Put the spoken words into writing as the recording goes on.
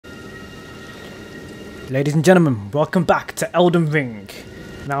Ladies and gentlemen, welcome back to Elden Ring.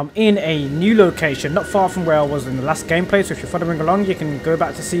 Now I'm in a new location, not far from where I was in the last gameplay, so if you're following along you can go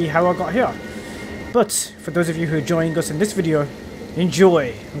back to see how I got here. But for those of you who are joining us in this video,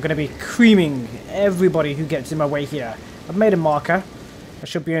 enjoy. I'm going to be creaming everybody who gets in my way here. I've made a marker, that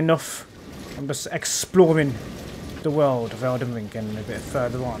should be enough. I'm just exploring the world of Elden Ring and a bit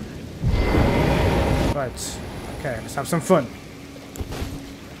further on. Right, okay, let's have some fun.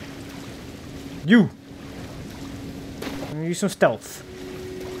 You! I'm gonna use some stealth.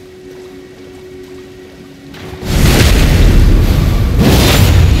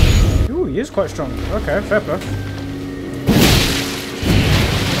 Ooh, he is quite strong. Okay, fair play.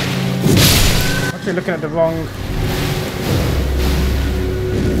 Actually looking at the wrong...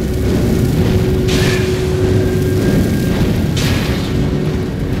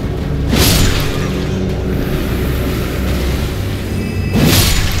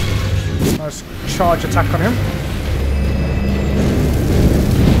 Nice charge attack on him.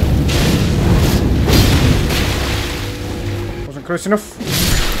 Wasn't close enough.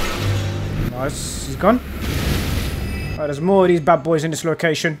 Nice, he's gone. Right, there's more of these bad boys in this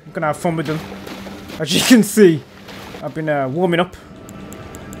location. I'm gonna have fun with them. As you can see, I've been warming up.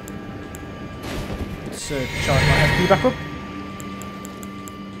 Let's charge my FP back up.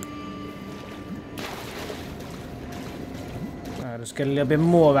 Right, let's get a little bit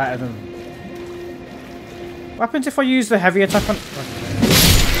more out of them. What happens if I use the heavy attack on...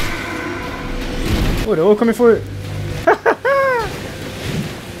 Oh, they're all coming for it.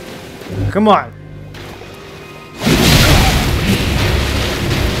 Come on.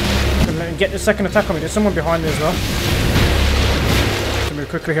 Let him get the second attack on me. There's someone behind me as well. Let's move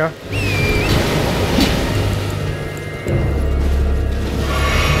quickly here.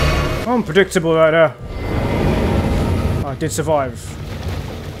 Unpredictable right there. I did survive.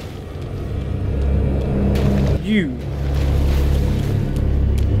 You.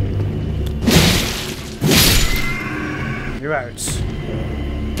 You're out.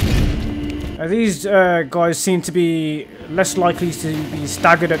 These guys seem to be less likely to be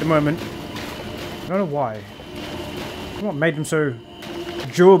staggered at the moment. I don't know why. What made them so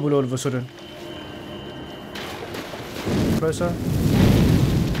durable all of a sudden? Closer.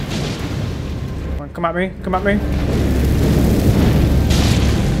 Come at me, come at me.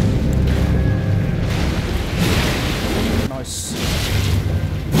 Nice.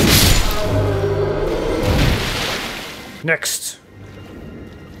 Next.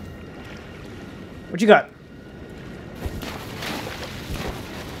 What you got?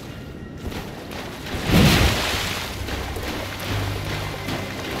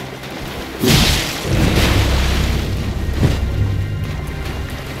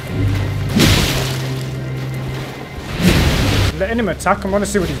 Letting him attack. I want to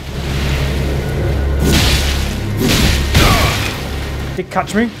see what he did.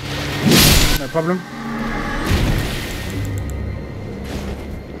 Catch me. No problem.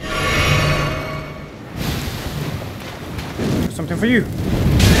 Something for you.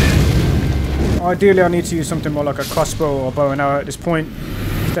 Ideally I need to use something more like a crossbow or bow and arrow at this point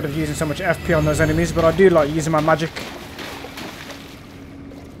instead of using so much FP on those enemies, but I do like using my magic.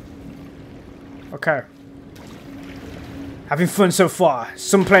 Okay. Having fun so far.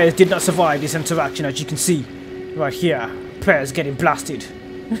 Some players did not survive this interaction, as you can see right here. Players getting blasted.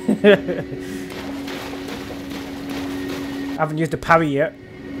 I haven't used the parry yet.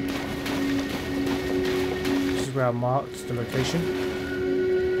 Where I marked the location.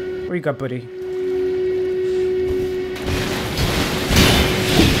 What you got, buddy?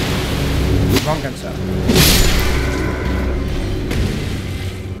 Wrong answer.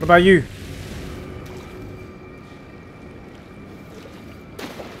 What about you?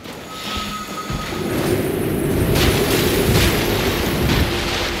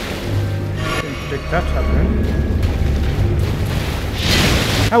 Didn't predict that happening.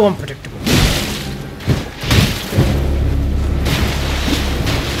 How unpredictable.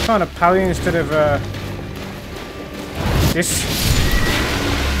 Kind of parry instead of this.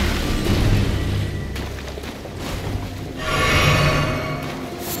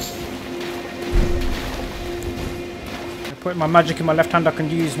 I put my magic in my left hand. I can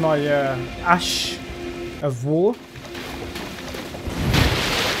use my Ash of War.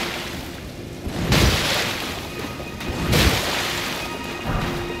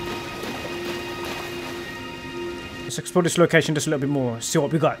 Let's explore this location just a little bit more, see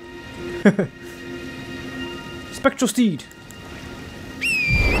what we got. Spectral Steed.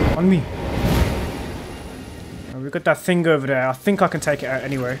 On me. Oh, we've got that thing over there. I think I can take it out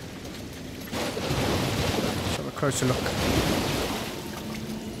anyway. Let's have a closer look.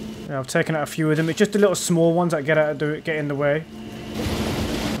 Yeah, I've taken out a few of them. It's just the little small ones that get in the way.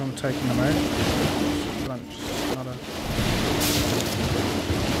 I'm taking them out. Lunch.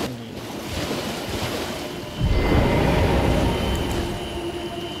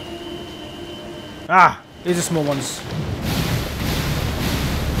 Ah! These are small ones.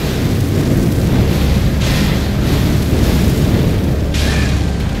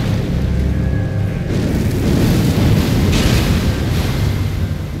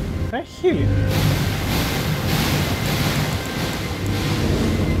 They're huge.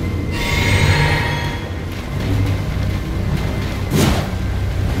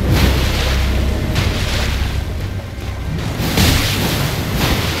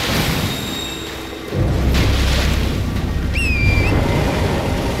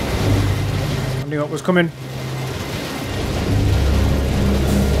 I knew what was coming.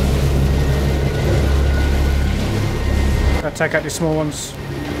 Gotta take out these small ones.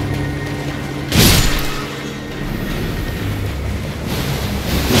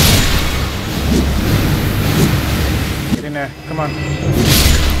 There. Come on.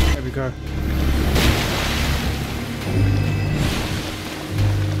 There we go.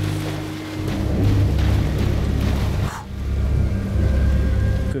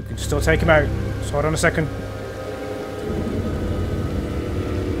 Good, can still take him out. So hold on a second.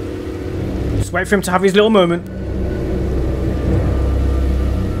 Just wait for him to have his little moment.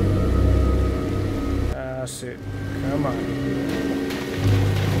 That's it. Come on.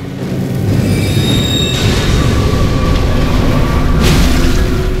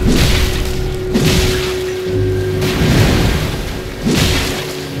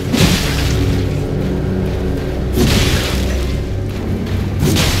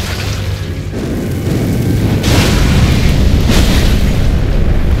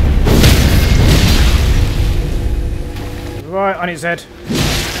 Right on his head.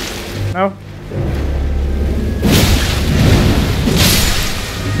 No?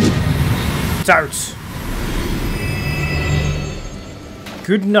 It's out.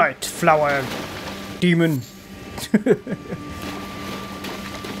 Good night, flower demon. Okay,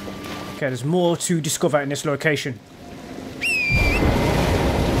 there's more to discover in this location.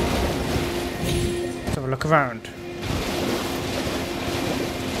 Let's have a look around.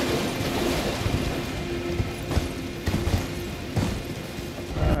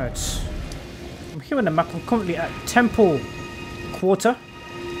 I'm here on the map. I'm currently at Temple Quarter.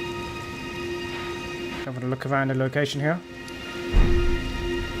 Having a look around the location here.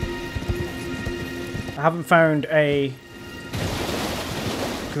 I haven't found a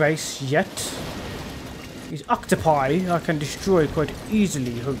Grace yet. These octopi I can destroy quite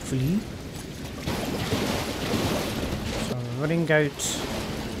easily, hopefully. So I'm running out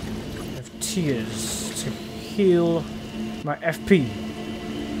of tears to heal my FP.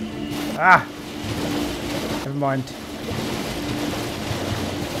 Ah! Never mind.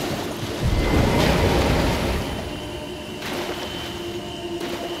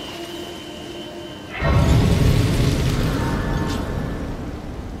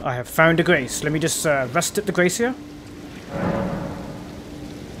 I have found a Grace. Let me just rest at the Grace here.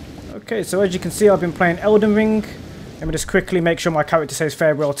 Okay, so as you can see, I've been playing Elden Ring. Let me just quickly make sure my character says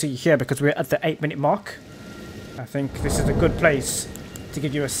farewell to you here because we're at the 8-minute mark. I think this is a good place to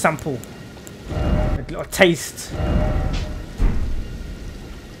give you a sample, a little taste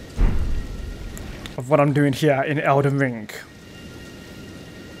of what I'm doing here in Elden Ring.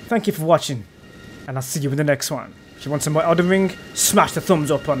 Thank you for watching, and I'll see you in the next one. If you want some more Elden Ring, smash the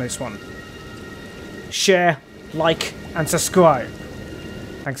thumbs up on this one. Share, like, and subscribe.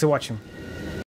 Thanks for watching.